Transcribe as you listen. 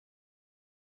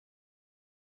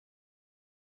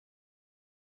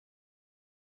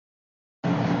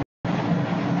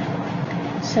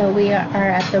So we are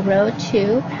at the row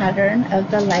 2 pattern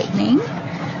of the lightning.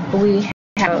 We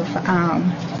have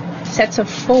sets of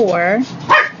 4: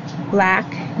 black,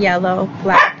 yellow,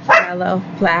 black, yellow,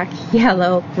 black,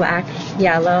 yellow, black,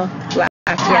 yellow, black,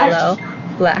 yellow,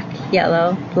 black,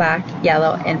 yellow, black,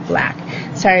 yellow, and black.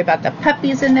 Sorry about the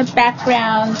puppies in the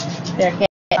background. They're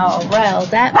getting all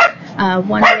riled up.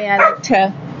 One way I like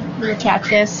to look at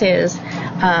this is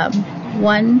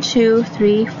 1, 2,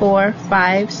 3, 4,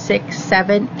 5, 6,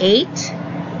 7, 8.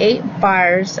 8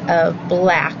 bars of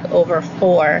black over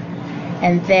 4.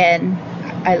 And then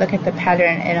I look at the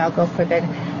pattern and I'll go for the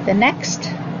next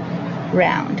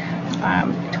round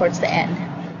towards the end.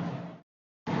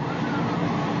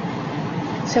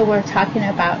 So we're talking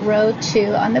about row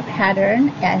 2 on the pattern,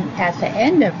 and at the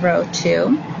end of row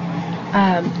 2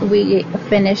 we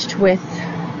finished with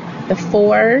the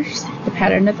 4s, the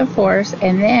pattern of the 4s,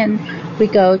 and then we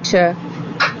go to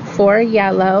 4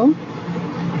 yellow,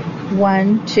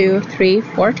 1, 2, 3,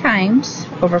 4 times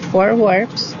over 4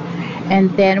 warps, and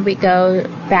then we go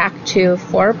back to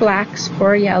 4 blacks,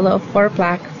 4 yellow, 4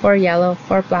 black, 4 yellow,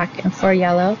 4 black, and 4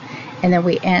 yellow, and then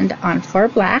we end on 4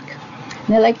 black.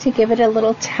 And I like to give it a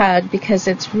little tug because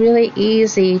it's really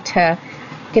easy to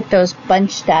get those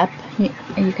bunched up.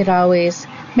 You could always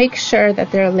make sure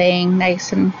that they're laying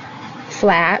nice and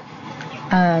flat.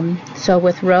 So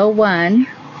with row 1,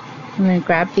 I'm going to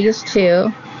grab these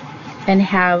 2 and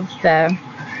have the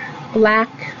black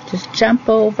just jump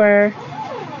over,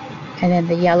 and then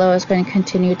the yellow is going to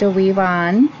continue to weave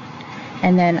on.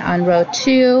 And then on row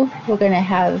 2, we're going to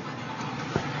have,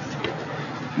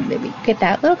 maybe get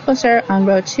that a little closer. On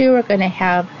row 2, we're going to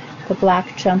have the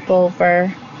black jump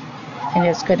over, and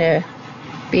it's going to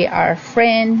be our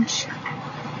fringe.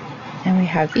 And we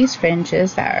have these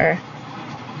fringes that are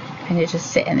kind of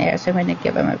just sitting there, so I'm going to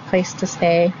give them a place to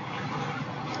stay.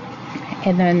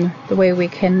 And then the way we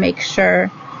can make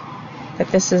sure that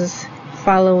this is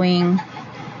following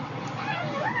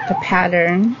the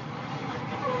pattern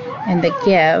and the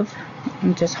give,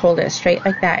 and just hold it straight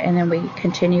like that, and then we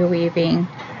continue weaving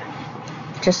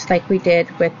just like we did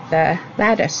with the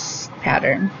lattice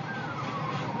pattern.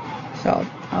 So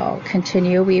I'll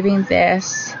continue weaving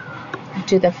this,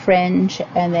 do the fringe,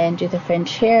 and then do the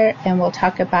fringe here, and we'll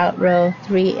talk about row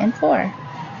 3 and 4.